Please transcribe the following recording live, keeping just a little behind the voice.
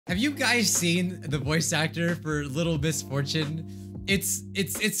Have you guys seen the voice actor for Little Misfortune?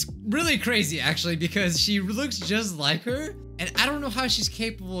 It's really crazy actually because she looks just like her, and I don't know how she's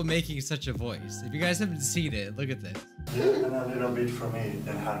capable of making such a voice. If you guys haven't seen it, look at this. And a little bit for me,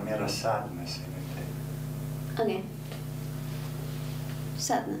 den har mera sadness in it. Okay.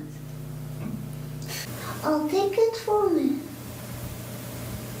 Sadness. I'll take it for me.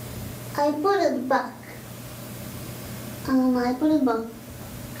 I put it back. I put it back.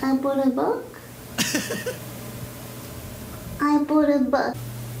 I put it back. I put it back.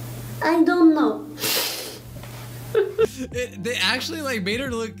 I don't know. They actually like made her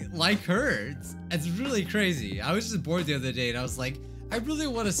look like her. It's really crazy. I was just bored the other day and I was like, I really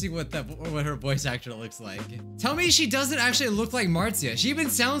want to see what her voice actor looks like. Tell me she doesn't actually look like Marcia. She even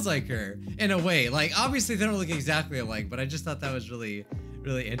sounds like her in a way. Like obviously they don't look exactly alike, but I just thought that was really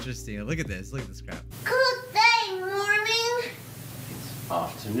interesting. Look at this. Look at this crap. Good day, morning. It's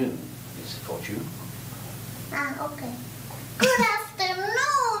afternoon, Misfortune. Okay. Good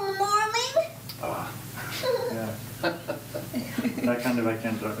afternoon, morning. Yeah. Där kan du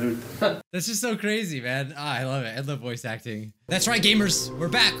verkligen dra ut det. That's just so crazy, man. I love it. I love voice acting. That's right, gamers. We're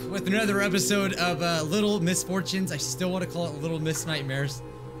back with another episode of Little Misfortunes. I still want to call it Little Miss Nightmares.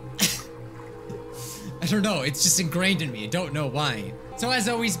 I don't know. It's just ingrained in me. I don't know why. So as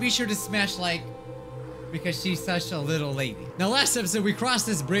always, be sure to smash like because she's such a little lady. Now, last episode, we crossed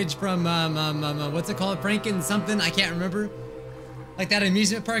this bridge from, what's it called? Franken something? I can't remember. Like that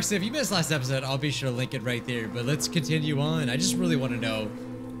amusement park. So if you missed last episode, I'll be sure to link it right there. But let's continue on. I just really want to know,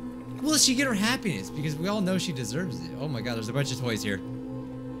 will she get her happiness? Because we all know she deserves it. Oh my god, there's a bunch of toys here.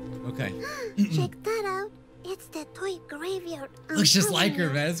 Okay. Check that out. It's the toy graveyard. Looks just like her,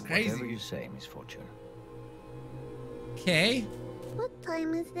 man. It's crazy. Whatever you say, Misfortune. Okay. What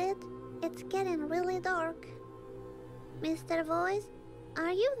time is it? It's getting really dark. Mr. Voice, are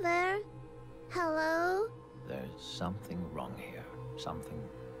you there? Hello? There's something wrong here. Something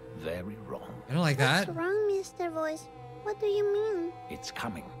very wrong. I don't like that. What's wrong, Mr. Voice? What do you mean? It's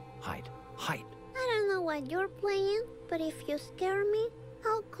coming. Hide. Hide. I don't know what you're playing, but if you scare me,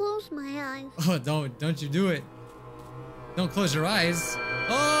 I'll close my eyes. Oh, don't you do it. Don't close your eyes.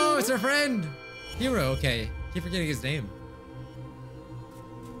 Oh, it's our friend. Hero, okay. Keep forgetting his name.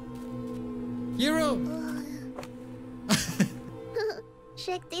 Hero.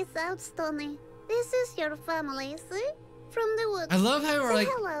 Check this out, Stony. This is your family, see? From the woods. I love how we're say like...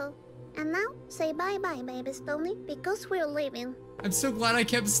 hello. And now, say bye-bye, baby Stony, because we're leaving. I'm so glad I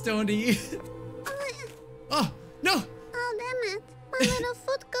kept Stony. Oh, no. Oh, damn it. My little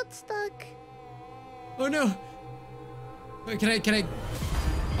foot got stuck. Oh, no. Wait, can I...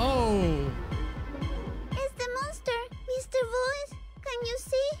 Oh. It's the monster, Mr. Voice. Can you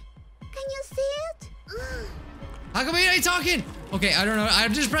see? Can you see it? How come he ain't talking? Okay, I don't know.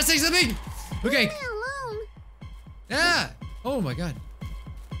 I'm just pressing something. Okay. Leave me alone. Yeah. Oh my god.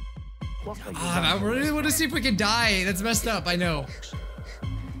 I really want to see if we can die. That's messed up. I know.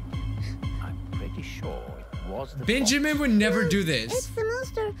 I'm pretty sure it was the Benjamin would never do this. It's the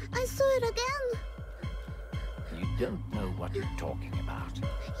monster. I saw it again. You don't know what you're talking about.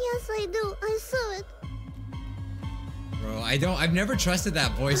 Yes, I do. I saw it. Bro, I've never trusted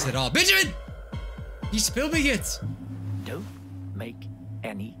that voice at all. Benjamin! He's filming it. Don't make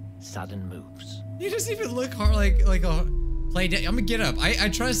any sudden moves. He doesn't even look hard like a play dead. I'm gonna get up. I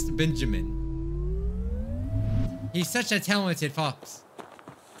trust Benjamin. He's such a talented fox.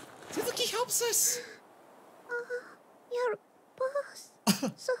 See, look, he helps us. Your boss.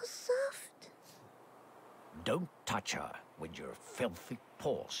 So soft. Don't touch her with your filthy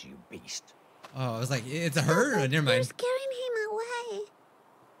paws, you beast. Oh, I was like, it's a her? Never You're mind. scaring him away.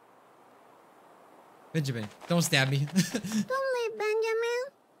 Benjamin, don't stab me. Don't leave, Benjamin.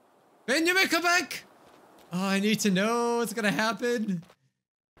 Benjamin, come back! Oh, I need to know what's gonna happen.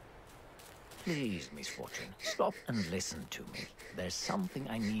 Please, Misfortune, stop and listen to me. There's something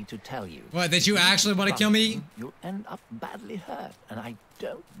I need to tell you. What, that you actually want to kill me? You'll end up badly hurt, and I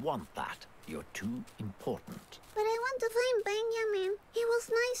don't want that. You're too important. But I want to find Benjamin. He was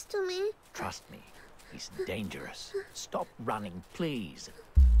nice to me. Trust me, he's dangerous. Stop running, please.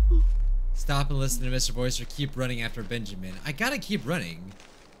 Stop and listen to Mr. Voice or keep running after Benjamin. I gotta keep running.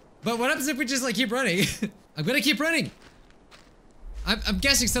 But what happens if we just like keep running? I'm gonna keep running. I'm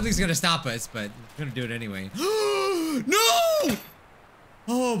guessing something's gonna stop us, but I'm gonna do it anyway. No!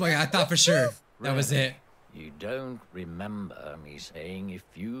 Oh my god, I thought for sure that was it. You don't remember me saying if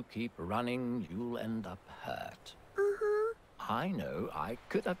you keep running, you'll end up hurt. Uh-huh. I know I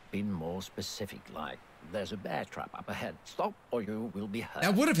could have been more specific, like there's a bear trap up ahead. Stop or you will be hurt.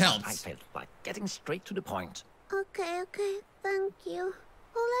 That would have helped. I felt like getting straight to the point. Okay, thank you.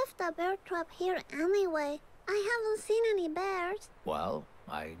 Who trap here anyway? I haven't seen any bears. Well,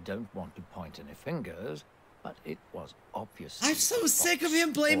 I don't want to point any fingers, but it was obvious. I'm so sick of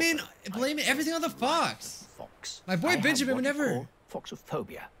him blaming everything on the fox. Fox. My boy Benjamin would never.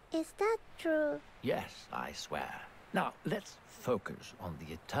 Foxophobia. Is that true? Yes, I swear. Now, let's focus on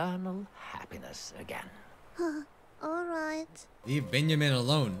the eternal happiness again. Alright. Leave Benjamin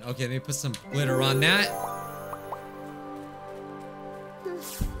alone. Okay, let me put some glitter on that.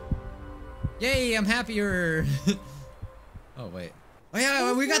 Yay, I'm happier. Oh, wait. Oh,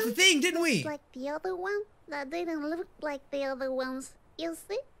 yeah, we got the thing, didn't we? Like the other one? That didn't look like the other ones. You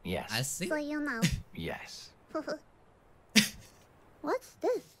see? Yes. I see. So you know. Yes. What's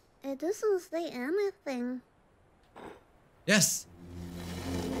this? It doesn't say anything. Yes.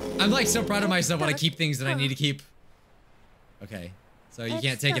 I'm like so proud of myself when I keep things that I need to keep. Okay, so you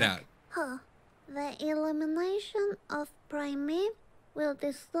can't take it out. Huh. The illumination of primate will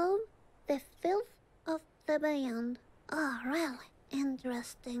dissolve the filth of the beyond. Oh, really?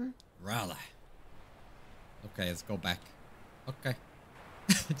 Interesting. Raleigh. Okay, let's go back. Okay.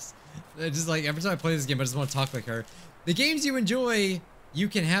 just like every time I play this game, I just want to talk like her. The games you enjoy, you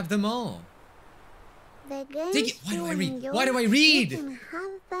can have them all. The games Take it. Why do I read? enjoy, Why do I read? You can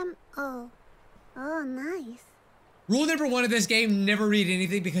have them all. Oh, nice. Rule number 1 of this game, never read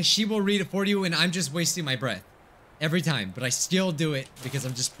anything because she will read it for you and I'm just wasting my breath. Every time, but I still do it because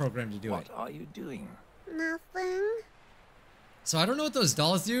I'm just programmed to do What it. are you doing? Nothing. So I don't know what those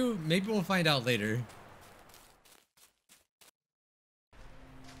dolls do. Maybe we'll find out later.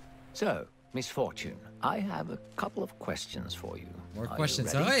 So, Misfortune, I have a couple of questions for you. More Are you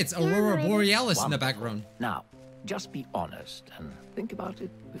questions. ready? Oh, it's Aurora ready. Borealis in the Wonderful. background. Now, just be honest and think about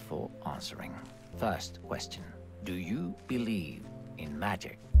it before answering. First question. Do you believe in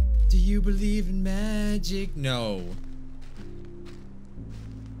magic? Do you believe in magic? No.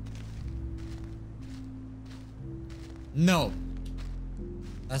 No.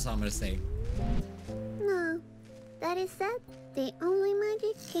 That's all I'm gonna say. No. Daddy said the only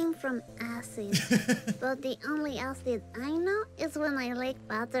magic came from acid. But the only acid I know is when I lick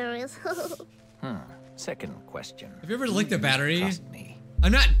batteries. Second question. Have you ever licked a battery? Trust me.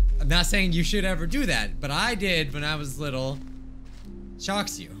 I'm not saying you should ever do that, but I did when I was little.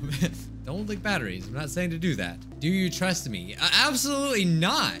 Shocks you. Don't lick batteries. I'm not saying to do that. Do you trust me? Absolutely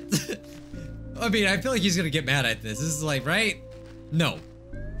not. I mean, I feel like he's gonna get mad at this. This is like, right? No.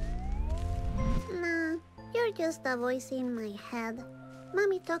 Nah, you're just a voice in my head.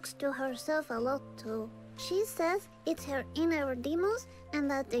 Mommy talks to herself a lot too. She says it's her inner demons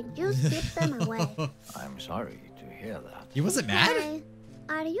and that the juice keeps them away. I'm sorry to hear that. He wasn't mad? Hey,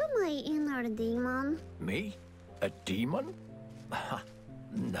 are you my inner demon? Me? A demon?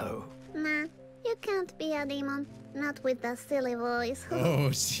 No. Nah, you can't be a demon. Not with that silly voice. Oh,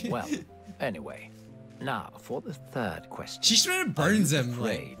 shit. Well, anyway. Now, for the third question. She straight up burns him.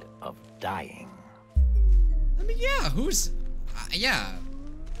 Like, Afraid of dying. I mean, yeah, who's... yeah.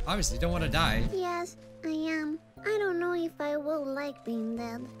 Obviously, don't want to die. Yes, I am. I don't know if I will like being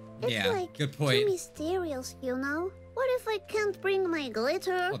dead. It's Yeah, like good point. too mysterious, you know? What if I can't bring my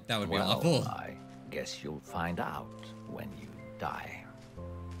glitter? Oh, that would be Well, awful. I guess you'll find out when you die.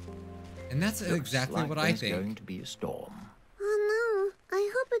 And that's Looks exactly like what I there's think. going to be a storm. Oh no,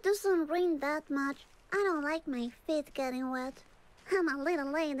 I hope it doesn't rain that much. I don't like my feet getting wet. I'm a little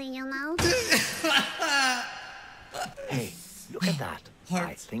lady, you know? Hey, look at that. I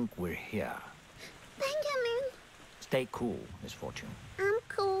Hearts. think we're here. Benjamin, Stay cool, Misfortune. I'm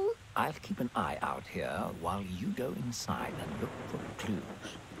cool. I'll keep an eye out here while you go inside and look for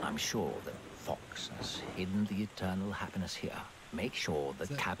clues. I'm sure that Fox has hidden the eternal happiness here. Make sure the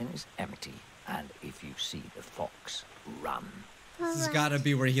cabin is empty, and if you see the fox, run. This has gotta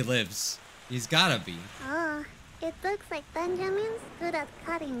be where he lives. He's gotta be. Oh, it looks like Benjamin's good at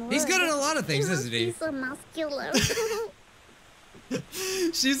cutting wood. He's good at a lot of things, He isn't he? must be so muscular.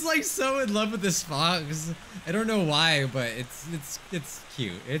 She's like so in love with this fox. I don't know why, but it's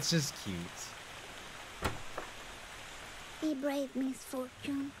cute. It's just cute. Be brave,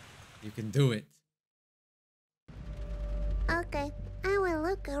 Misfortune. You can do it. Okay, I will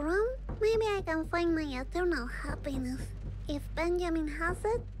look around. Maybe I can find my eternal happiness. If Benjamin has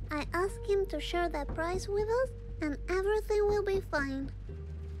it, I ask him to share the prize with us, and everything will be fine.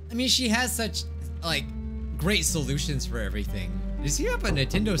 I mean, she has such like great solutions for everything. Does he have a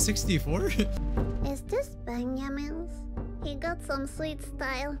Nintendo 64? Is this Benjamin's? He got some sweet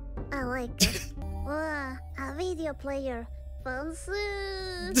style. I like it. Wow, a video player. Fancy.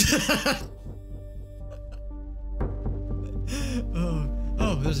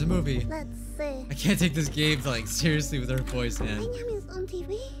 oh, there's a movie. Let's see. I can't take this game like seriously with her voice, man. Benjamin's on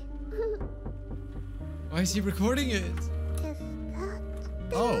TV? Why is he recording it? Is that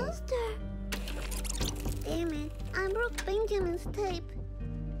the Oh. monster? Damn it, I broke Benjamin's tape.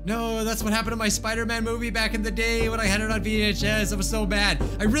 No, that's what happened to my Spider-Man movie back in the day when I had it on VHS. I was so mad.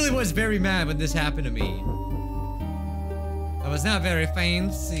 I really was very mad when this happened to me. I was not very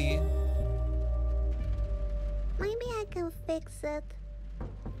fancy. Maybe I can fix it.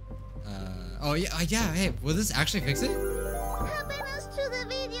 Oh yeah, yeah, hey, will this actually fix it? Happiness to the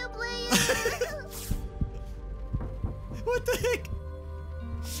video player! What the heck?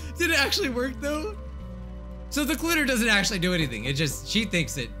 Did it actually work though? So the glitter doesn't actually do anything. It just, she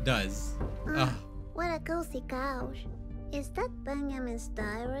thinks it does. Oh, What a cozy couch. Is that Benjamin's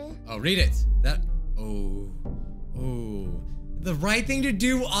diary? oh, read it. That, oh. The right thing to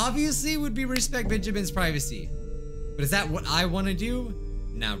do, obviously, would be respect Benjamin's privacy. But is that what I want to do?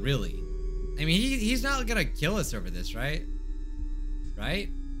 Not really. I mean, he's not gonna kill us over this, right? Right?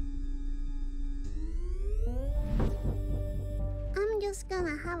 I'm just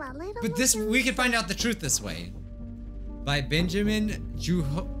gonna have a little. But this, we can find out the truth this way. By Benjamin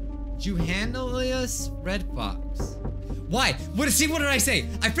Juhanelius Red Fox. Why? What did I say?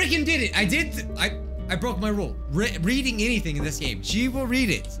 I freaking did it. I broke my rule. Reading anything in this game. She will read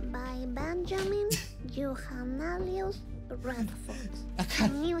it. By Benjamin Juhanelius Red Fox. I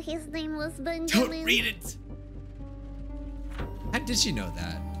knew his name was Benjamin. Don't read it. How did she know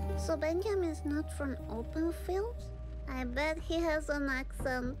that? So Benjamin's not from open fields? I bet he has an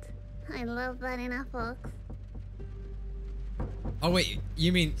accent. I love that in a fox. Oh wait,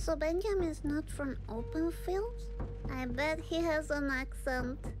 you mean? So Benjamin's not from open fields? I bet he has an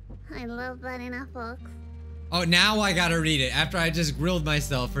accent. I love that in a fox. Oh, now I gotta read it after I just grilled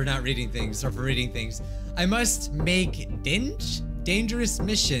myself for not reading things or for reading things. I must make dangerous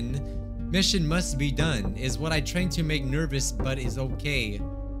mission. Mission must be done is what I trained to make nervous, but is okay.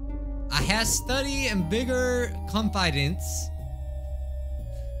 I has study and bigger confidence.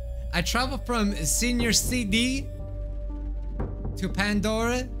 I travel from Senior CD to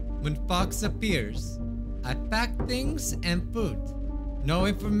Pandora when Fox appears. I pack things and food. No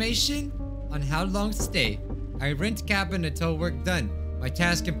information on how long to stay. I rent cabin until work done. My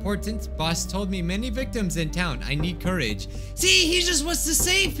task important. Boss told me many victims in town. I need courage. See, he just wants to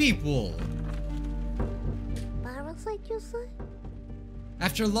save people. Parasite, you say?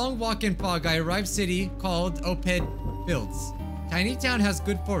 After a long walk in fog, I arrived city called Oped Fields. Tiny town has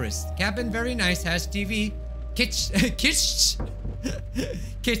good forest. Cabin very nice, has TV.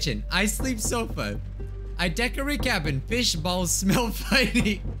 Kitchen. I sleep sofa. I decorate cabin. Fish balls smell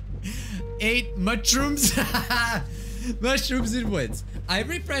funny. 8 mushrooms. Mushrooms in woods. I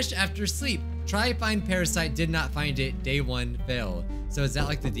refresh after sleep. Try find parasite. Did not find it. Day 1 fail. So is that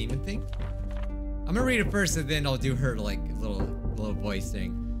like the demon thing? I'm gonna read it first and then I'll do her like little voice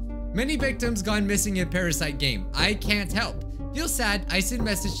thing. Many victims gone missing in parasite game. I can't help. Feel sad. I send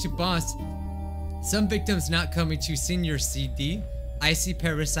message to boss. Some victims not coming to senior CD. I see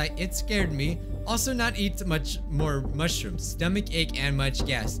parasite. It scared me. Also not eat much more mushrooms. Stomach ache and much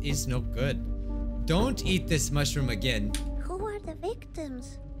gas is no good. Don't eat this mushroom again. Who are the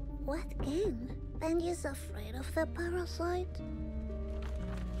victims? What gang? Benji's afraid of the parasite?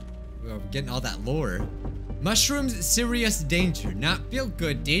 We're getting all that lore. Mushrooms, serious danger. Not feel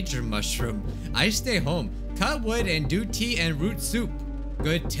good danger mushroom. I stay home. Cut wood and do tea and root soup.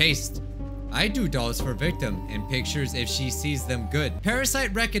 Good taste. I do dolls for victim and pictures if she sees them good.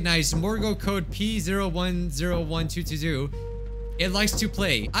 Parasite recognized Morgo code P0101222. It likes to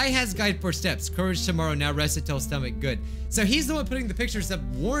play. I has guide for steps. Courage tomorrow. Now rest until stomach good. So he's the one putting the pictures up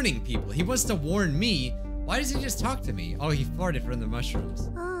warning people. He wants to warn me. Why does he just talk to me? Oh, he farted from the mushrooms.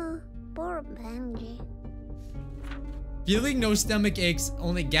 Oh, poor Benji. Feeling no stomach aches,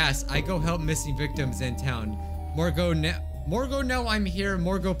 only gas. I go help missing victims in town. Morgo know I'm here.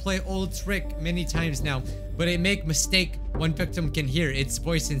 Morgo play old trick many times now, but it make mistake. One victim can hear its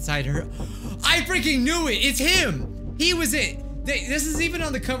voice inside her. I freaking knew it. It's him. He was it. This is even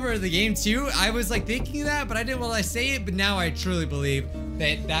on the cover of the game too. I was like thinking that, but I didn't want to say it. But now I truly believe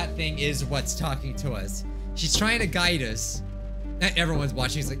that that thing is what's talking to us. She's trying to guide us. Everyone's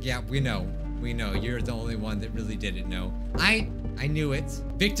watching. It's like, yeah, we know. We know. You're the only one that really didn't know. I knew it.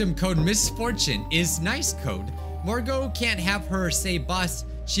 Victim code Misfortune is nice code. Morgo can't have her say boss.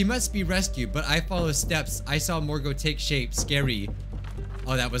 She must be rescued, but I follow steps. I saw Morgo take shape. Scary.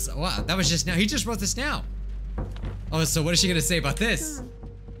 Oh, that was, wow, that was just now. He just wrote this now. Oh, so what is she gonna say about this?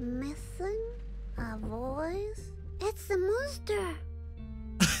 Missing a voice? It's the monster.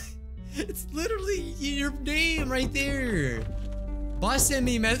 It's literally your name right there. Boss sent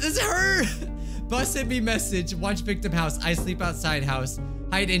me message. It's her. Boss sent me message. Watch victim house. I sleep outside house.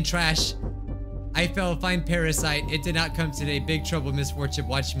 Hide in trash. I fell, find parasite. It did not come today. Big trouble, misfortune.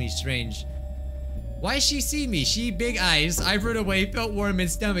 Watch me, strange. Why she see me? She big eyes. I run away, felt warm in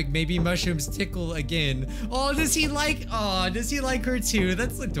stomach. Maybe mushrooms tickle again. Oh, does he like her too?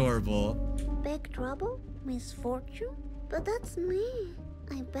 That's adorable. Big trouble? Misfortune? But that's me.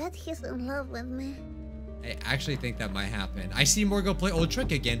 I bet he's in love with me. I actually think that might happen. I see Morgo play old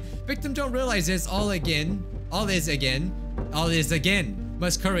trick again. Victim don't realize it's all again. All is again. All is again.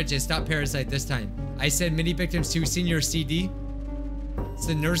 Must courage and stop parasite this time. I send many victims to senior CD.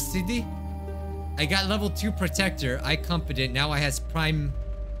 Senior CD? I got level 2 protector. I confident. Now I has primeval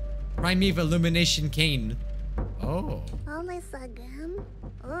illumination cane. Oh. All is again?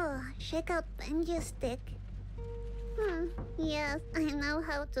 Oh, check out Benji's stick. Yes, I know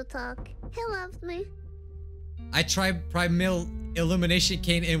how to talk. He loves me. I tried primeval illumination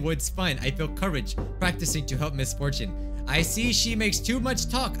cane in wood's fun. I feel courage practicing to help misfortune. I see she makes too much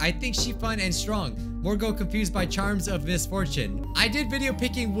talk. I think she fun and strong. Morgo confused by charms of misfortune. I did video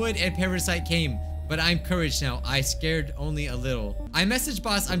picking wood and parasite came, but I'm courage now. I scared only a little. I messaged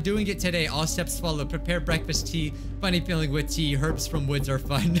boss, I'm doing it today. All steps follow. Prepare breakfast tea. Funny feeling with tea. Herbs from woods are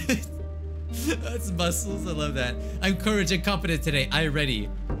fun. That's muscles. I love that. I'm courage and confident today. I ready.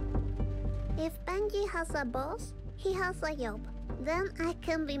 If Benji has a boss, he has a job. Then I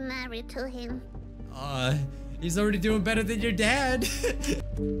can be married to him. He's already doing better than your dad.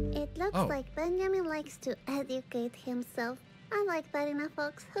 It looks like Benjamin likes to educate himself. I like that in a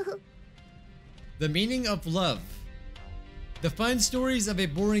fox. The meaning of love. The fun stories of a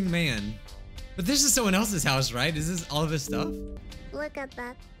boring man. But this is someone else's house, right? Is this all of his stuff? Look at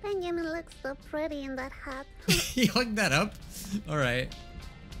that. Benjamin looks so pretty in that hat. He hung that up? Alright.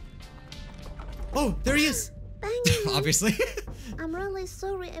 Oh, there he is! Benjamin! Obviously. I'm really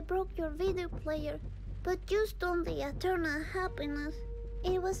sorry I broke your video player, but you stole the eternal happiness.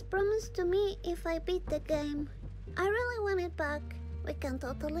 It was promised to me if I beat the game. I really want it back. We can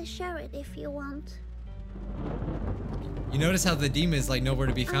totally share it if you want. You notice how the demon is like nowhere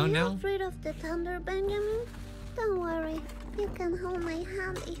to be found now? Are you afraid of the thunder, Benjamin? Don't worry. You can hold my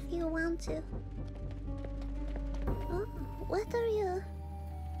hand if you want to. Oh, what are you?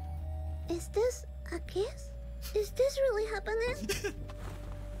 Is this a kiss? Is this really happening?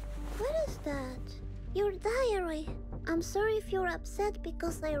 What is that? Your diary. I'm sorry if you're upset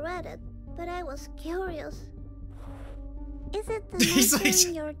because I read it, but I was curious. Is it the monster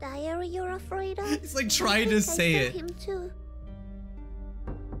in your diary you're afraid of? He's like trying to say it. Him too.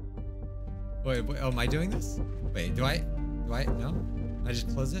 Wait, oh, am I doing this? Wait, do I? No? I just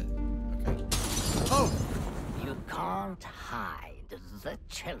close it? Okay. Oh! You can't hide the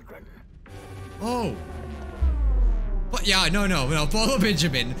children. Oh! But yeah, no, follow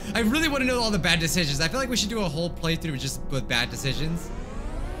Benjamin. I really want to know all the bad decisions. I feel like we should do a whole playthrough just with bad decisions.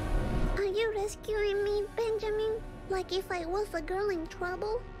 Are you rescuing me, Benjamin? Like if I was a girl in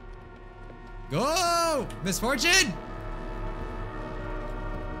trouble? Go! Misfortune!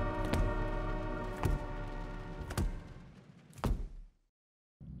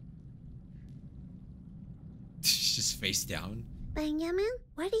 Just face down. Benjamin,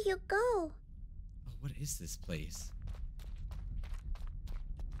 where do you go? Oh, what is this place?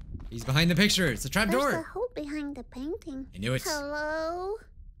 He's behind the picture. It's a trapdoor. There's a hole behind the painting. I knew it. Hello?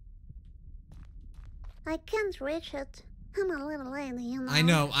 I can't reach it. I'm a little lady, you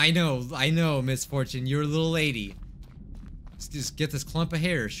know. I know, Misfortune. You're a little lady. Just get this clump of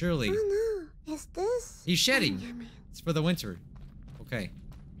hair, surely. Oh no, is this? He's shedding. Benjamin? It's for the winter. Okay.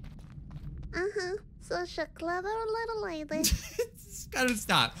 Uh-huh. Such a clever little lady. Gotta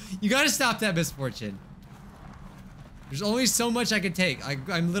stop. You gotta stop that, Misfortune. There's only so much I can take.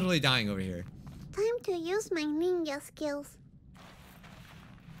 I'm literally dying over here. Time to use my ninja skills.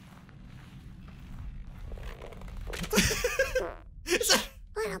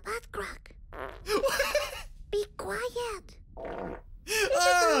 Little butt crack. Be quiet. This is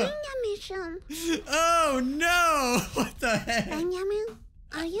a ninja mission. Oh no! What the heck? Benjamin,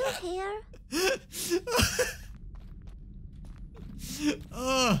 are you here?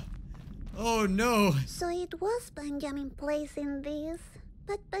 Oh no. So it was Benjamin placing these.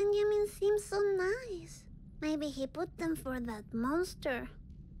 But Benjamin seems so nice. Maybe he put them for that monster.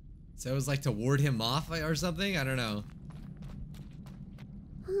 So it was like to ward him off or something? I don't know.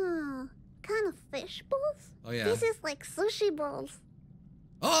 Kind of fish balls? Oh yeah. This is like sushi balls.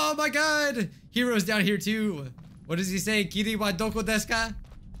 Oh my god! Hero's down here too. What does he say? Kiri wa doko desu ka?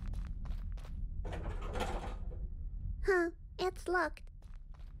 Huh, it's locked.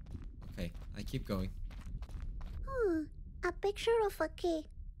 Okay, I keep going. A picture of a key.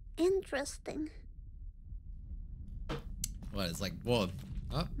 Interesting. What? It's like, well,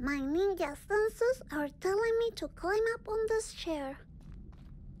 Oh. My ninja senses are telling me to climb up on this chair.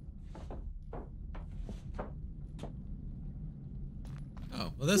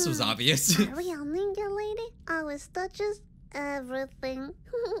 Oh, well, this was obvious. A real ninja lady always touches everything.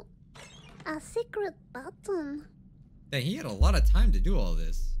 A secret button. Dang, he had a lot of time to do all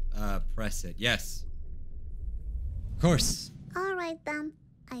this. Press it. Yes. Of course. Alright then,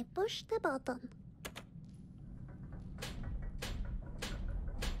 I push the button.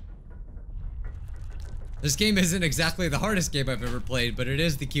 This game isn't exactly the hardest game I've ever played, but it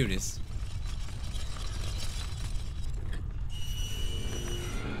is the cutest.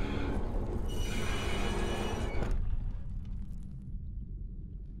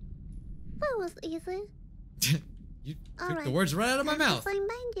 That was easy. You took the words right out of my mouth. Find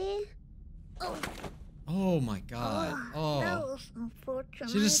Benji. Oh. Oh my god. That Oh. was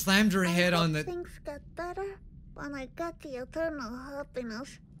unfortunate. She just slammed her head on the... Things got better when I got the eternal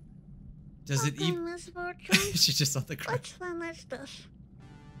happiness. Does it even... Misfortune. She's just on the ground. Let's finish this.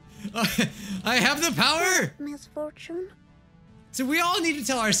 I have the power! Misfortune. So we all need to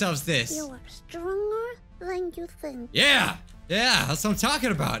tell ourselves this. You are stronger than you think. Yeah! Yeah, that's what I'm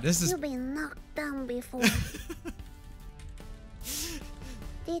talking about. This is... You've been knocked down before.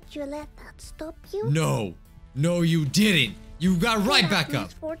 Did you let that stop you? No. No, you didn't. You got right back up.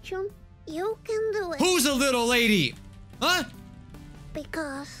 Misfortune, you can do it. Who's a little lady? Huh?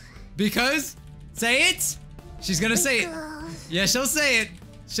 Because... Because? Say it? She's gonna say it. Yeah, she'll say it.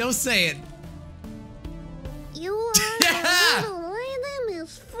 She'll say it. You are Yeah! a little lady,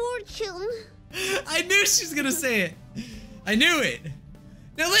 Misfortune. I knew she was gonna say it. I knew it.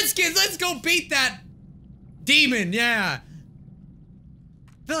 Now let's go beat that demon, yeah.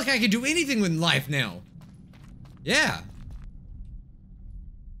 I feel like I can do anything in life now. Yeah.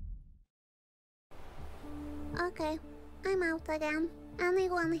 Okay, I'm out again.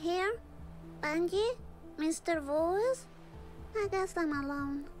 Anyone here? Benji? Mr. Voice? I guess I'm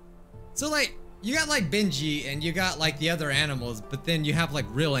alone. So like, you got like Benji and you got like the other animals, but then you have like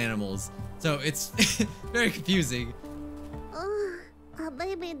real animals. So it's very confusing. Oh, a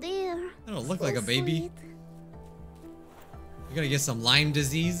baby deer. I don't look So like a baby. sweet. You're gonna get some Lyme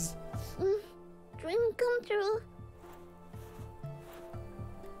disease. Dream come true.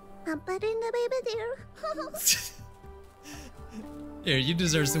 I'm petting the baby deer. Here, you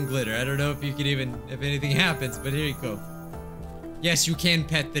deserve some glitter. I don't know if you can even, if anything happens, but here you go. Yes, you can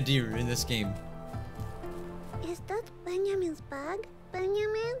pet the deer in this game. Is that Benjamin's bag?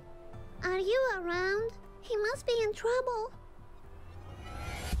 Benjamin? Are you around? He must be in trouble.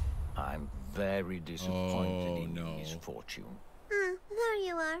 I'm very disappointed in no. Misfortune. Ah, there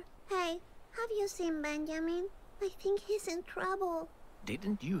you are. Hey, have you seen Benjamin? I think he's in trouble.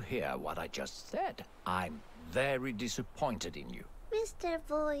 Didn't you hear what I just said? I'm very disappointed in you. Mr.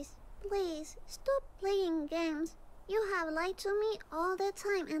 Voice, please, stop playing games. You have lied to me all the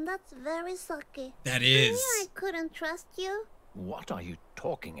time, and that's very sucky. That I is. knew I couldn't trust you. What are you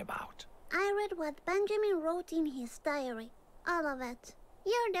talking about? I read what Benjamin wrote in his diary. All of it.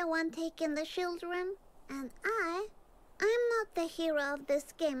 You're the one taking the children. And I'm not the hero of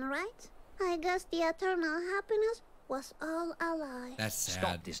this game, right? I guess the eternal happiness was all a lie. That's sad.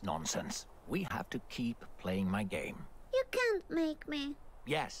 Stop this nonsense. We have to keep playing my game. You can't make me.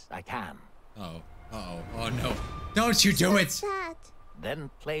 Yes, I can. Oh. Uh-oh. Oh no. Don't you do it! Sad. Then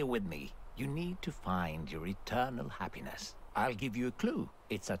play with me. You need to find your eternal happiness. I'll give you a clue.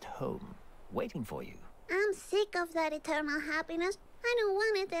 It's at home, waiting for you. I'm sick of that eternal happiness. I don't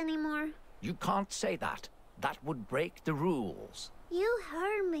want it anymore. You can't say that. That would break the rules. You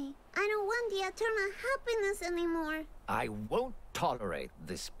heard me. I don't want the eternal happiness anymore. I won't tolerate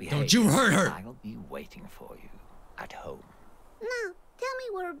this behavior. Don't you hurt her! I'll be waiting for you at home. Now, tell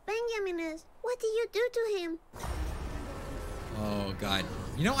me where Benjamin is. What did you do to him? Oh god.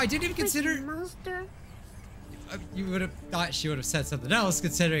 You know, I didn't even consider... Freaking monster. You would have thought she would have said something else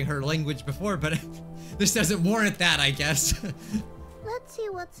considering her language before, but this doesn't warrant that, I guess. Let's see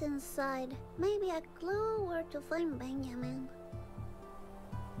what's inside. Maybe a clue where to find Benjamin.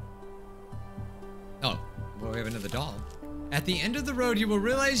 Oh, well, we have another doll. At the end of the road, you will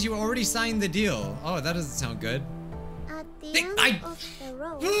realize you already signed the deal. Oh, that doesn't sound good. At the Hey, end of the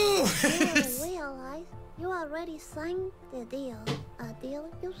road, Ooh. you will realize you already signed the deal. A deal,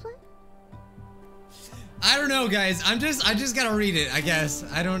 you say? I don't know, guys. I just gotta read it, I guess.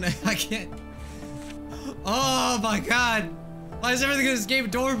 I can't. Oh my god. Why is everything in this game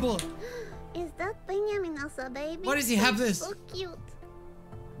adorable? Is that Benjamin as a baby? Why does he have That's this? So cute.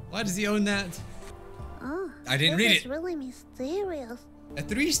 Why does he own that? Oh, I didn't this read is it. really mysterious. A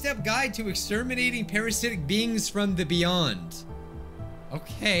 3-step guide to exterminating parasitic beings from the beyond.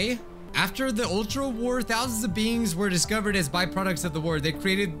 Okay. After the Ultra War, thousands of beings were discovered as byproducts of the war. They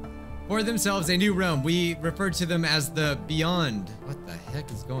created for themselves a new realm. We refer to them as the Beyond. What the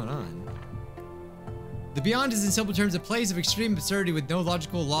heck is going on? The Beyond is in simple terms a place of extreme absurdity with no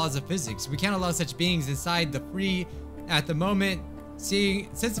logical laws of physics. We can't allow such beings inside the free at the moment.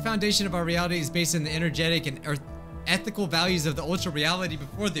 Since the foundation of our reality is based on the energetic and ethical values of the Ultra reality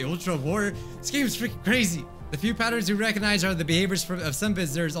before the Ultra War, this game is freaking crazy. The few patterns we recognize are the behaviors of some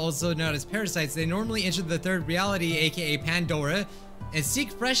visitors, also known as parasites. They normally enter the third reality, aka Pandora, and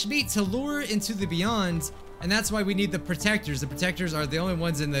seek fresh meat to lure into the Beyond. And that's why we need the Protectors. The Protectors are the only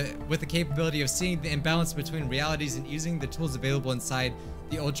ones with the capability of seeing the imbalance between realities and using the tools available inside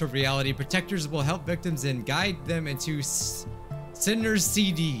the Ultra reality. Protectors will help victims and guide them into Sinner's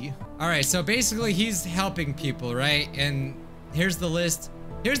CD. Alright, so basically he's helping people, right? And here's the list.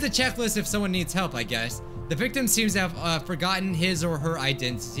 Here's the checklist if someone needs help, I guess. The victim seems to have forgotten his or her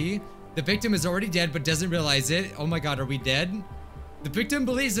identity. The victim is already dead but doesn't realize it. Oh my god, are we dead? The victim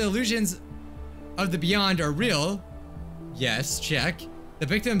believes the illusions of the Beyond are real. Yes, check. The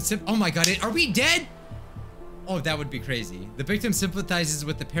victim oh my god, are we dead? Oh, that would be crazy. The victim sympathizes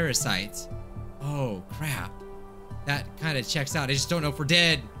with the parasite. Oh, crap. That kind of checks out. I just don't know if we're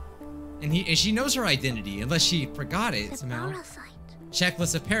dead. And she knows her identity, unless she forgot it somehow. Parasite.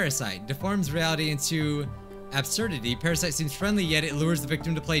 Checklist of parasite. Deforms reality into absurdity. Parasite seems friendly, yet it lures the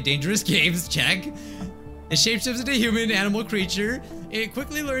victim to play dangerous games. Check. It shapeshifts into a human animal creature. It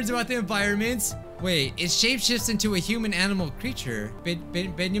quickly learns about the environment. Wait, it shapeshifts into a human animal creature.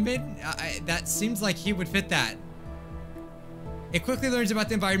 Benjamin? That seems like he would fit that. It quickly learns about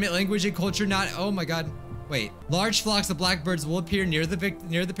the environment, language, and culture. Oh my god. Wait. Large flocks of blackbirds will appear near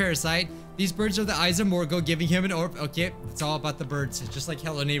the parasite. These birds are the eyes of Morgo, giving him an orb. Okay, it's all about the birds. It's just like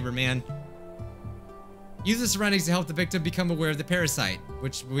Hello Neighbor, man. Use the surroundings to help the victim become aware of the parasite,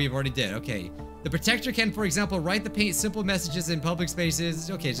 which we've already did. Okay. The Protector can, for example, write the paint simple messages in public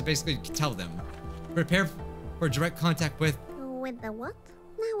spaces. Okay, so basically tell them. Prepare for direct contact with... With the what?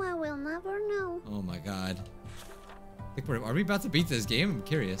 Now I will never know. Oh my god. Are we about to beat this game? I'm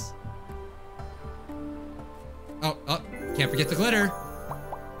curious. Oh, can't forget the glitter.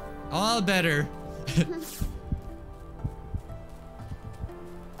 All better.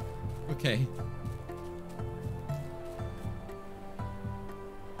 Okay.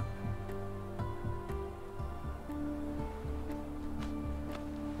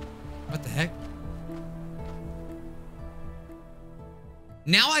 What the heck?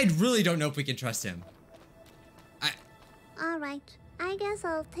 Now I really don't know if we can trust him. Alright, I guess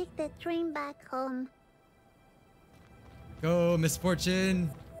I'll take the train back home. Go, Misfortune.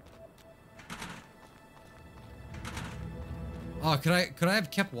 Oh, could I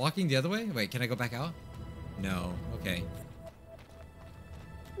have kept walking the other way? Wait, can I go back out? No. Okay.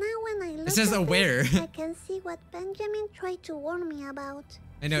 Now when I look It says at aware. I can see what Benjamin tried to warn me about.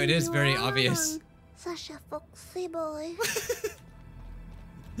 I know, it is You very all obvious. along, Such a foxy boy.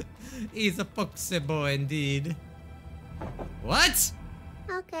 He's a foxy boy indeed. What?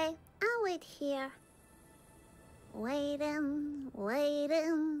 Okay, I'll wait here. Waiting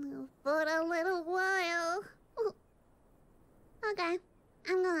for a little while. Okay,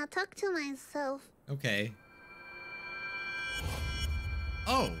 I'm gonna talk to myself. Okay.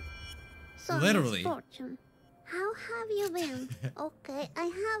 Oh. So, Literally. Misfortune, how have you been? Okay, I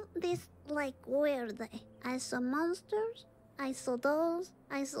have this like weird day. I saw monsters, I saw dolls,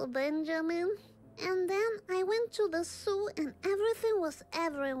 I saw Benjamin, and then I went to the zoo and everything was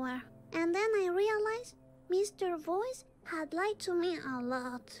everywhere. And then I realized Mr. Voice had lied to me a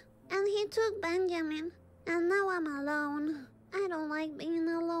lot. And he took Benjamin, and now I'm alone. I don't like being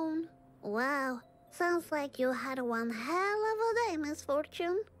alone. Wow, sounds like you had one hell of a day,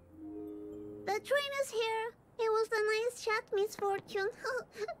 Misfortune. The train is here. It was a nice chat, Misfortune.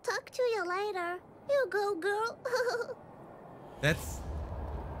 Talk to you later. You go, girl. That's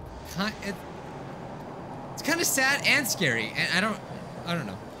it's kind of sad and scary, and I don't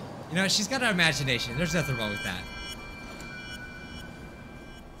know. You know, she's got an imagination. There's nothing wrong with that.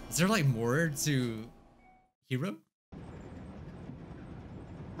 Is there like more to Hero?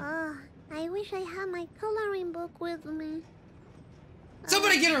 I wish I had my coloring book with me.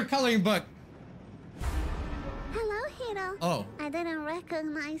 Somebody get her a coloring book. Hello, Hiro. Oh. I didn't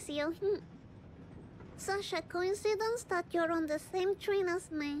recognize you. Such a coincidence that you're on the same train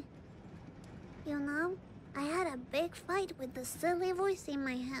as me. You know, I had a big fight with the silly voice in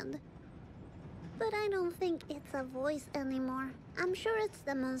my head. But I don't think it's a voice anymore. I'm sure it's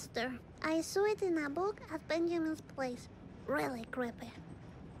the monster. I saw it in a book at Benjamin's place. Really creepy.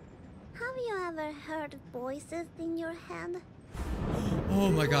 Have you ever heard voices in your head? Oh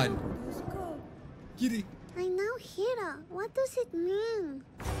my god. Let's go. Kitty. I know, Hiro. What does it mean?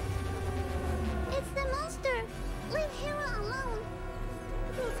 It's the monster. Leave Hiro alone.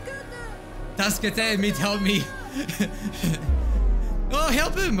 Tasukete means help me. Oh,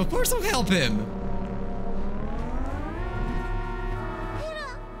 help him. Of course I'll help him. Hiro,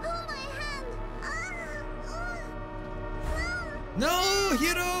 hold my hand. No,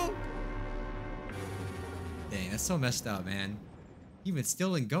 Hiro. Dang, that's so messed up, man. Even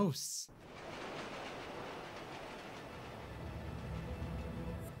stealing ghosts.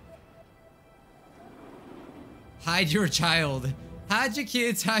 Hide your child. Hide your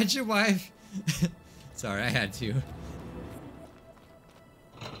kids. Hide your wife. Sorry, I had to.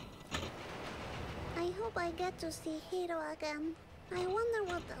 I hope I get to see Hiro again. I wonder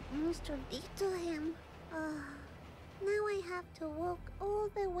what that monster did to him. Now I have to walk all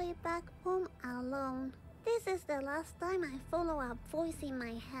the way back home alone. This is the last time I follow a voice in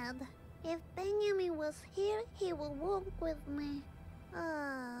my head. If Benjamin was here, he would walk with me.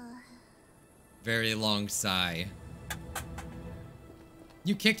 Very long sigh.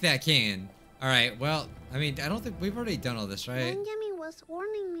 You kicked that can. Alright, well, I mean, I don't think we've already done all this, right? Benjamin was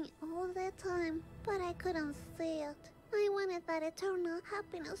warning me all the time, but I couldn't see it. I wanted that eternal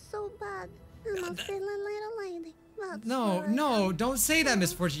happiness so bad. I'm a silly little lady. That's No, what I no, am. don't say that,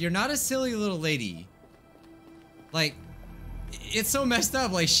 Misfortune. You're not a silly little lady. Like, it's so messed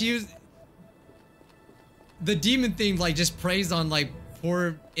up. Like, she was... The demon thing, like, just preys on, like,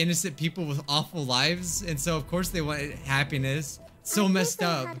 poor, innocent people with awful lives. And so, of course, they want happiness. So messed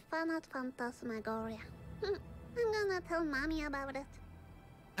up. I had fun at Phantasmagoria. I'm gonna tell Mommy about it.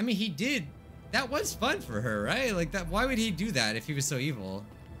 I mean, he did. That was fun for her, right? Like, that. Why would he do that if he was so evil?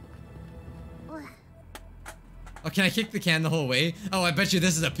 Oh, can I kick the can the whole way? Oh, I bet you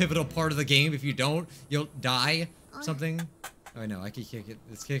this is a pivotal part of the game. If you don't, you'll die. Something. Oh, no, I can kick it.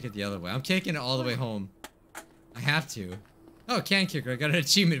 Let's kick it the other way. I'm kicking it all the way home. I have to. Oh, can kicker. I got an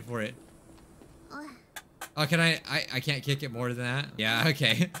achievement for it. Oh, can I can't kick it more than that? Yeah,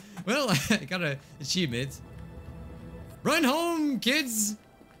 okay. Well, I got an achievement. Run home, kids!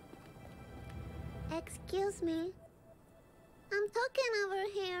 Excuse me. I'm talking over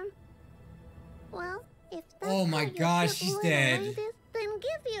here. Well, if that's Oh my how you gosh, treat she's little dead. ladies, then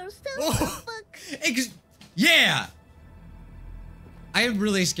give yourself Oh. a fuck. Yeah! I am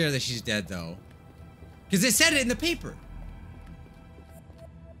really scared that she's dead, though. Because it said it in the paper.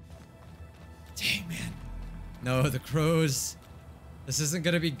 Dang, man. No, the crows. This isn't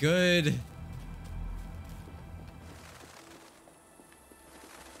gonna be good.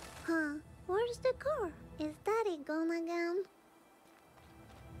 Huh? Where's the car? Is Daddy gone again?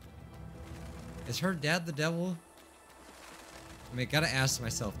 Is her dad the devil? I mean, gotta ask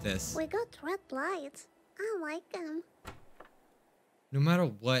myself this. We got red lights. I like them. No matter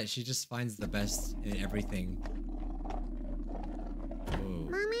what, she just finds the best in everything. Whoa.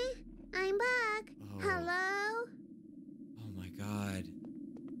 Mommy, I'm back. Oh. Hello? Oh my god.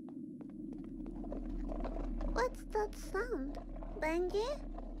 What's that sound? Benji?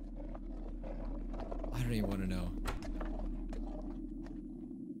 I don't even want to know.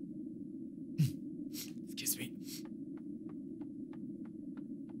 Excuse me.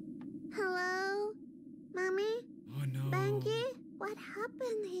 Hello? Mommy? Oh no. Benji? What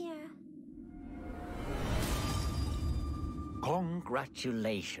happened here?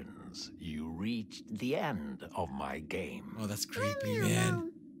 Congratulations. You reached the end of my game. Oh, that's Leave creepy, me man.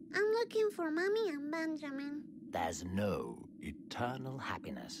 alone. I'm looking for Mommy and Benjamin. There's no eternal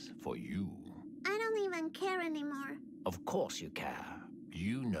happiness for you. I don't even care anymore. Of course you care.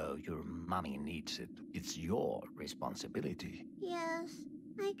 You know your mummy needs it. It's your responsibility. Yes,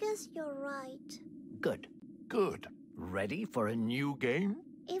 I guess you're right. Good. Good. Ready for a new game?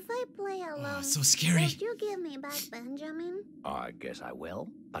 If I play alone, Oh, so scary. would you give me back Benjamin? I guess I will,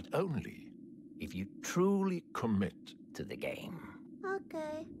 but only if you truly commit to the game.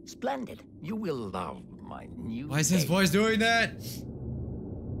 Okay. Splendid. You will love my new Why is his game. voice doing that?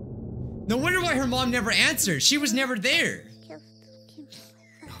 No wonder why her mom never answered. She was never there. Just give me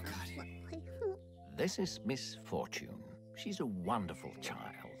Oh, God. This is Misfortune. She's a wonderful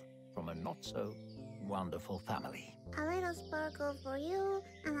child from a not-so-wonderful family. A little sparkle for you,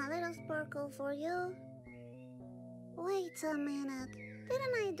 and a little sparkle for you. Wait a minute.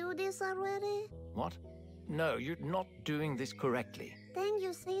 Didn't I do this already? What? No, you're not doing this correctly. Then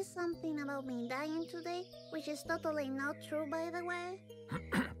you say something about me dying today, which is totally not true, by the way.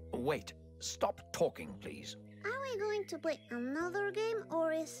 Wait. Stop talking, please. Are we going to play another game,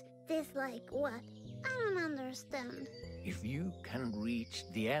 or is this like what? I don't understand. If you can reach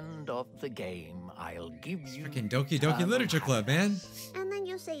the end of the game, I'll give you Freaking Doki Doki eternal Literature Club, man. And then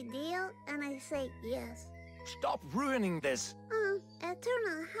you say deal, and I say yes. Stop ruining this.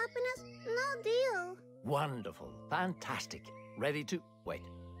 Eternal happiness? No deal. Wonderful. Fantastic. Ready to... Wait.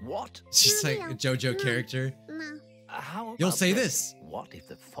 What? She's like a JoJo character. No. How about You'll say this. What if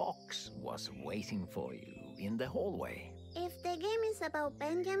the fox was waiting for you in the hallway? If the game is about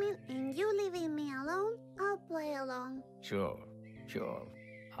Benjamin and you leaving me alone, I'll play along. Sure.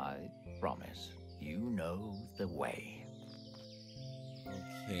 I promise. You know the way.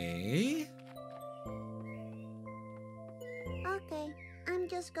 Okay. Okay, I'm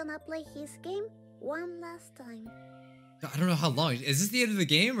just gonna play his game one last time. I don't know how long. Is this the end of the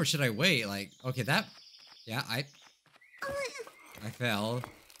game or should I wait? Like, okay, that... Yeah, I fell.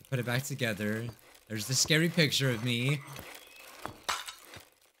 Put it back together. There's the scary picture of me.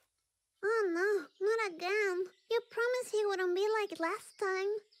 Oh no, not again. You promised he wouldn't be like last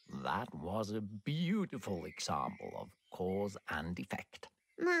time. That was a beautiful example of cause and effect.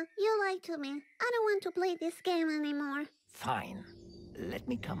 Nah, you lied to me. I don't want to play this game anymore. Fine. Let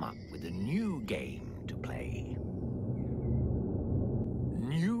me come up with a new game to play.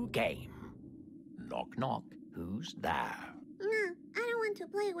 New game. Knock knock. Who's there? No, I don't want to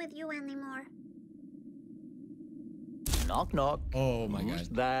play with you anymore. Knock knock. Oh my Who's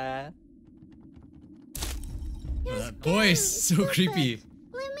god. there? You're That scary, voice, so stupid. creepy.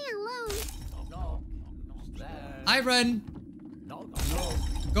 Leave me alone. Knock knock. Who's there? I run. Knock knock.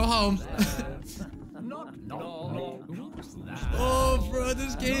 Go home. Knock knock. Who's there? Oh, bro,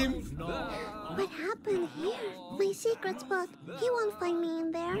 this game. What happened here? My secret spot. He won't find me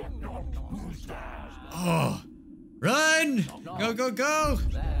in there. Oh. Run. Go, go, go.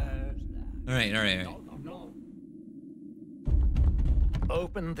 All right.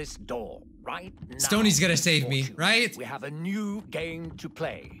 Open this door right now. Stoney's gonna save me, Misfortune. right? We have a new game to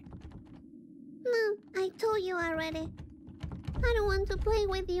play. No, I told you already. I don't want to play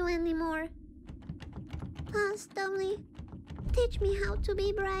with you anymore. Stoney, teach me how to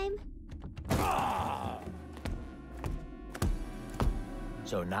be brave.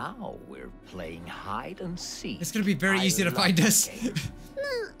 So now we're playing hide and seek. It's gonna be very I easy to love find that us. game.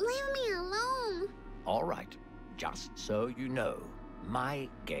 No, leave me alone. All right, just so you know, my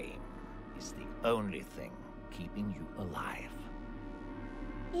game is the only thing keeping you alive.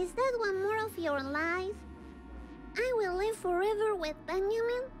 Is that one more of your lies? I will live forever with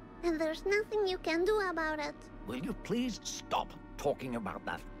Benjamin, and there's nothing you can do about it. Will you please stop talking about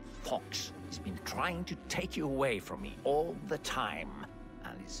that fox? He's been trying to take you away from me all the time,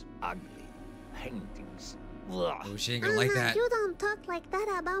 and his ugly paintings. Ugh. Oh, she ain't gonna like that. You don't talk like that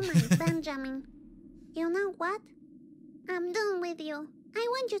about my Benjamin. You know what? I'm done with you. I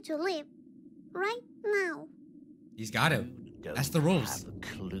want you to leave. Right now. He's gotta. Don't That's the rules. have a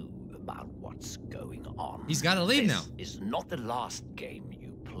clue about what's going on. He's gotta leave now. This is not the last game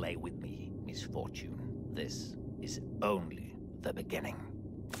you play with me, Misfortune. This is only the beginning.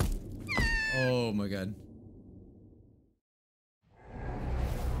 Oh my god.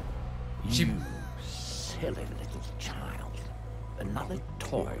 You silly little child. Another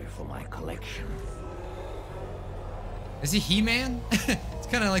toy for my collection. Is he He-Man? It's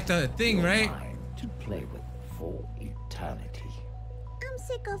kind of like the thing, You're right? mine to play with for eternity. I'm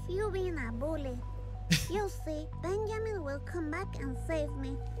sick of you being a bully. You'll see, Benjamin will come back and save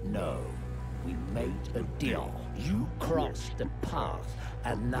me. No, we made a deal. You crossed the path,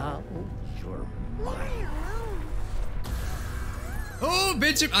 and now you're Leave me mine. alone. Oh,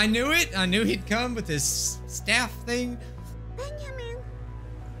 bitch! I knew it. I knew he'd come with his staff thing. Benjamin.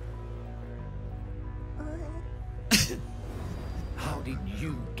 How did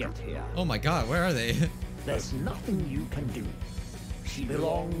you get here? Oh my god, where are they? There's nothing you can do. She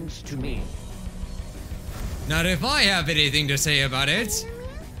belongs to me. Not if I have anything to say about it.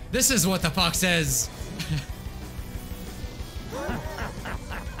 This is what the fox says.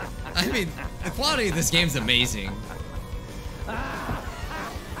 I mean, the quality of this game's amazing.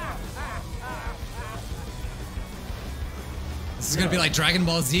 This is gonna be like Dragon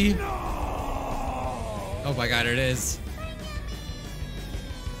Ball Z. Oh my god, it is.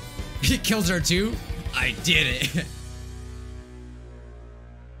 He kills her too? I did it.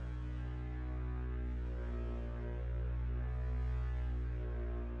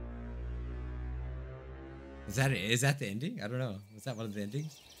 Is that the ending? I don't know. Was that one of the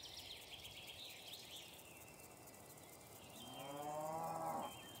endings?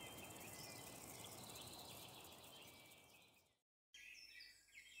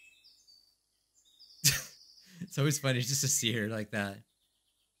 It's always funny just to see her like that.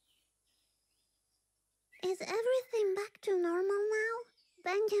 Is everything back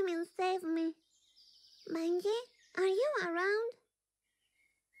Benjamin saved me. Benji, are you around?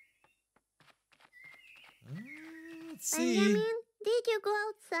 Let's see. Benjamin, did you go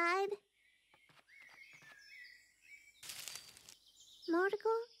outside?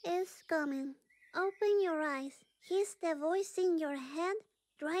 Morgul is coming. Open your eyes. He's the voice in your head,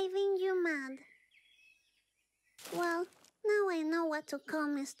 driving you mad. Well, now I know what to call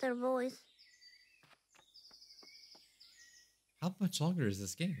Mr. Voice. How much longer is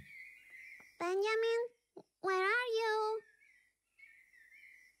this game? Benjamin, where are you?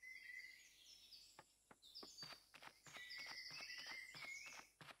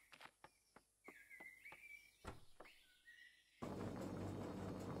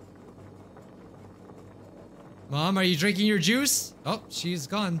 Mom, are you drinking your juice? Oh, she's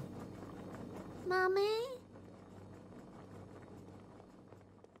gone. Mommy?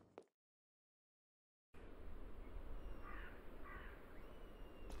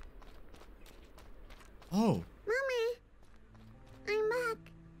 Oh. Mommy, I'm back.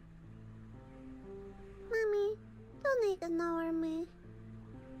 Mommy, don't ignore me.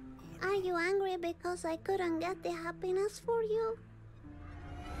 Are you angry because I couldn't get the happiness for you?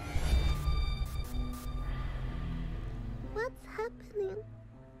 What's happening?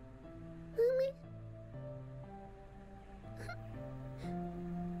 Mommy?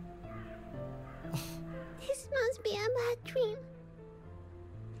 This must be a bad dream.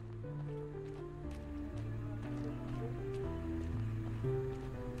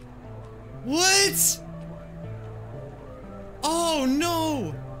 What? Oh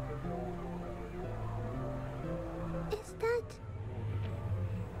no! Is that...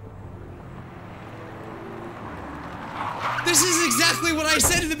 This is exactly what I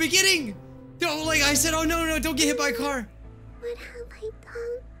said in the beginning! Don't, like, I said, oh no, no, don't get hit by a car. What have I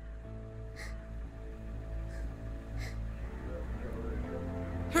done?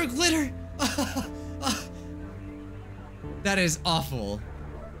 Her glitter! That is awful.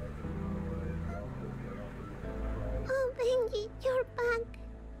 Oh, Benji, you're back.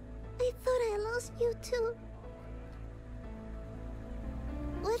 I thought I lost you too.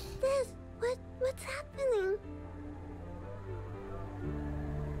 What's this? What's happening?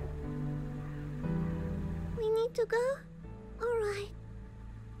 We need to go? Alright.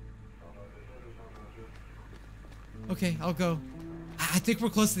 Okay, I'll go. I think we're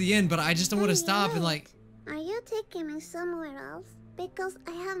close to the end, but I just don't want to stop and like... Are you taking me somewhere else? Because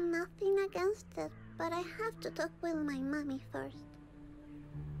I have nothing against it, but I have to talk with my mommy first.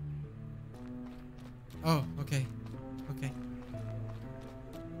 Oh, okay. Okay.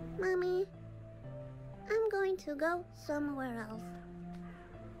 Mommy, I'm going to go somewhere else.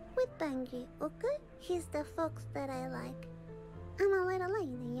 With Benji, okay? He's the fox that I like. I'm a little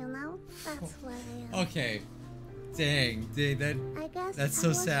lady, you know? That's what I am. Okay. Dang, that... I guess that's I so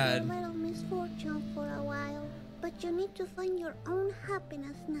was sad. your little misfortune for a while, but you need to find your own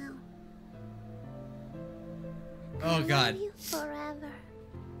happiness now. Oh I god. love you forever.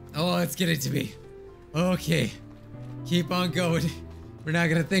 Oh, it's getting to me. Okay. Keep on going. We're not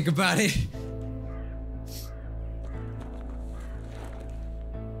gonna think about it.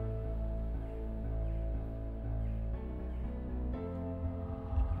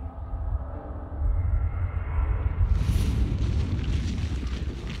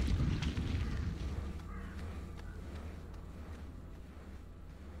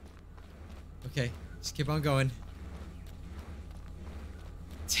 Okay, just keep on going.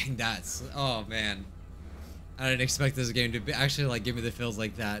 Dang, that's... oh, man. I didn't expect this game to be actually, like, give me the feels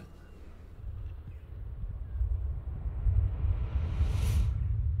like that.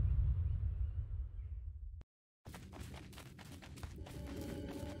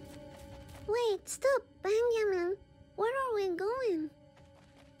 Wait, stop, Benjamin. Where are we going?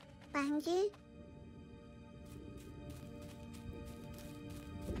 Benji?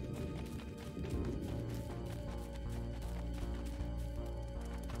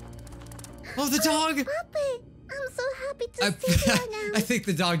 Oh, the dog! Puppy! I'm so happy to see you again. I think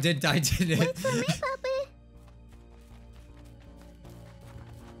the dog did die, didn't it? Wait for me, puppy.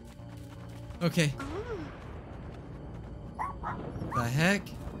 Okay. Oh. The heck?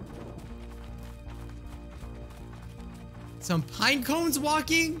 Some pine cones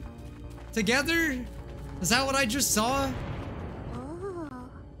walking together? Is that what I just saw? Oh.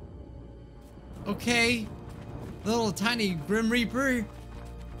 Okay. Little tiny Grim Reaper.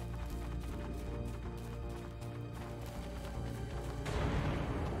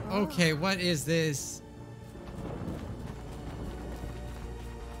 Okay, what is this?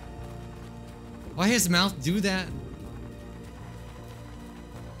 Why his mouth do that?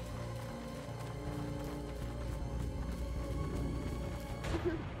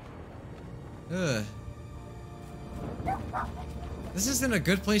 Ugh. This isn't a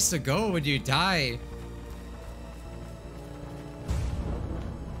good place to go when you die.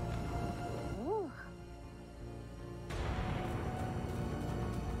 Oh.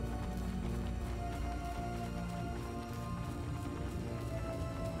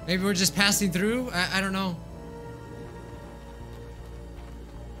 Maybe we're just passing through? I don't know.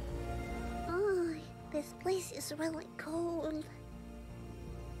 Oh, this place is really cold.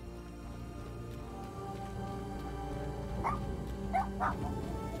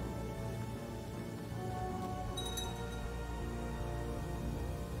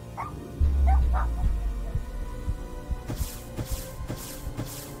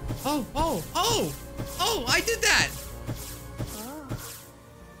 Oh, I did that. Oh.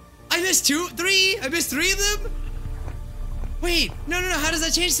 I missed three. I missed three of them. Wait, no. How does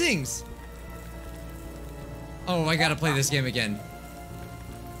that change things? Oh, I gotta play this game again.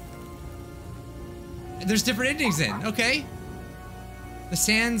 There's different endings in, okay. The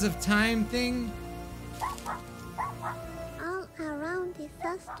sands of time thing. All around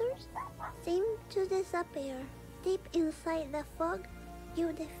disasters seem to disappear. Deep inside the fog,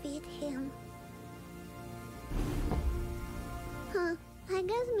 you defeat him. Huh, I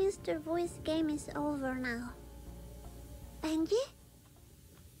guess Mr. Voice game is over now. Benji?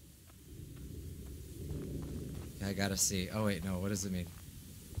 I gotta see. Oh wait, no, what does it mean?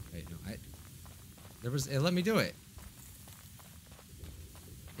 Wait, no, it let me do it.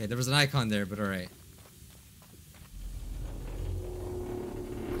 Okay, there was an icon there, but alright.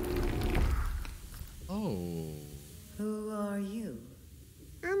 Oh. Who are you?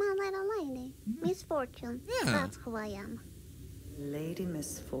 I'm a little lady. Misfortune. Yeah. That's who I am. Lady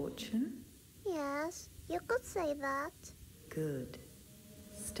Misfortune? Yes, you could say that. Good.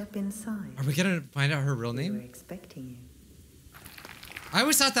 Step inside. Are we gonna find out her real We were name? expecting you. I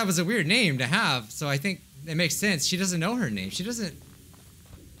always thought that was a weird name to have, so I think it makes sense. She doesn't know her name. She doesn't...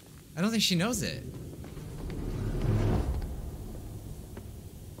 I don't think she knows it.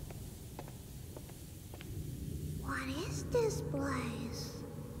 What is this place?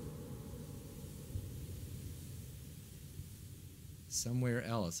 Somewhere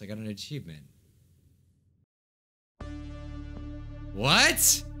else. I got an achievement.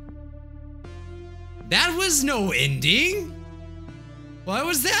 What? That was no ending? What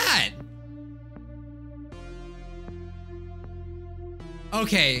was that?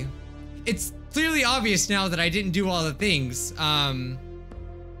 Okay. It's clearly obvious now that I didn't do all the things.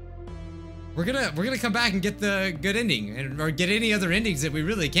 We're gonna come back and get the good ending, or get any other endings that we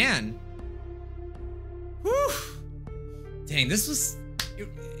really can. Whew. Dang, this was...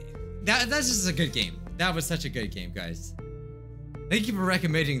 That's just a good game. That was such a good game, guys. Thank you for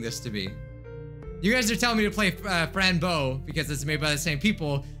recommending this to me. You guys are telling me to play Fran-Bow because it's made by the same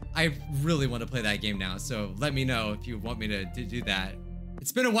people. I really want to play that game now, so let me know if you want me to do that.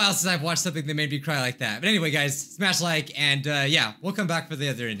 It's been a while since I've watched something that made me cry like that. But anyway, guys, smash like, and yeah, we'll come back for the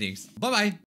other endings. Bye-bye.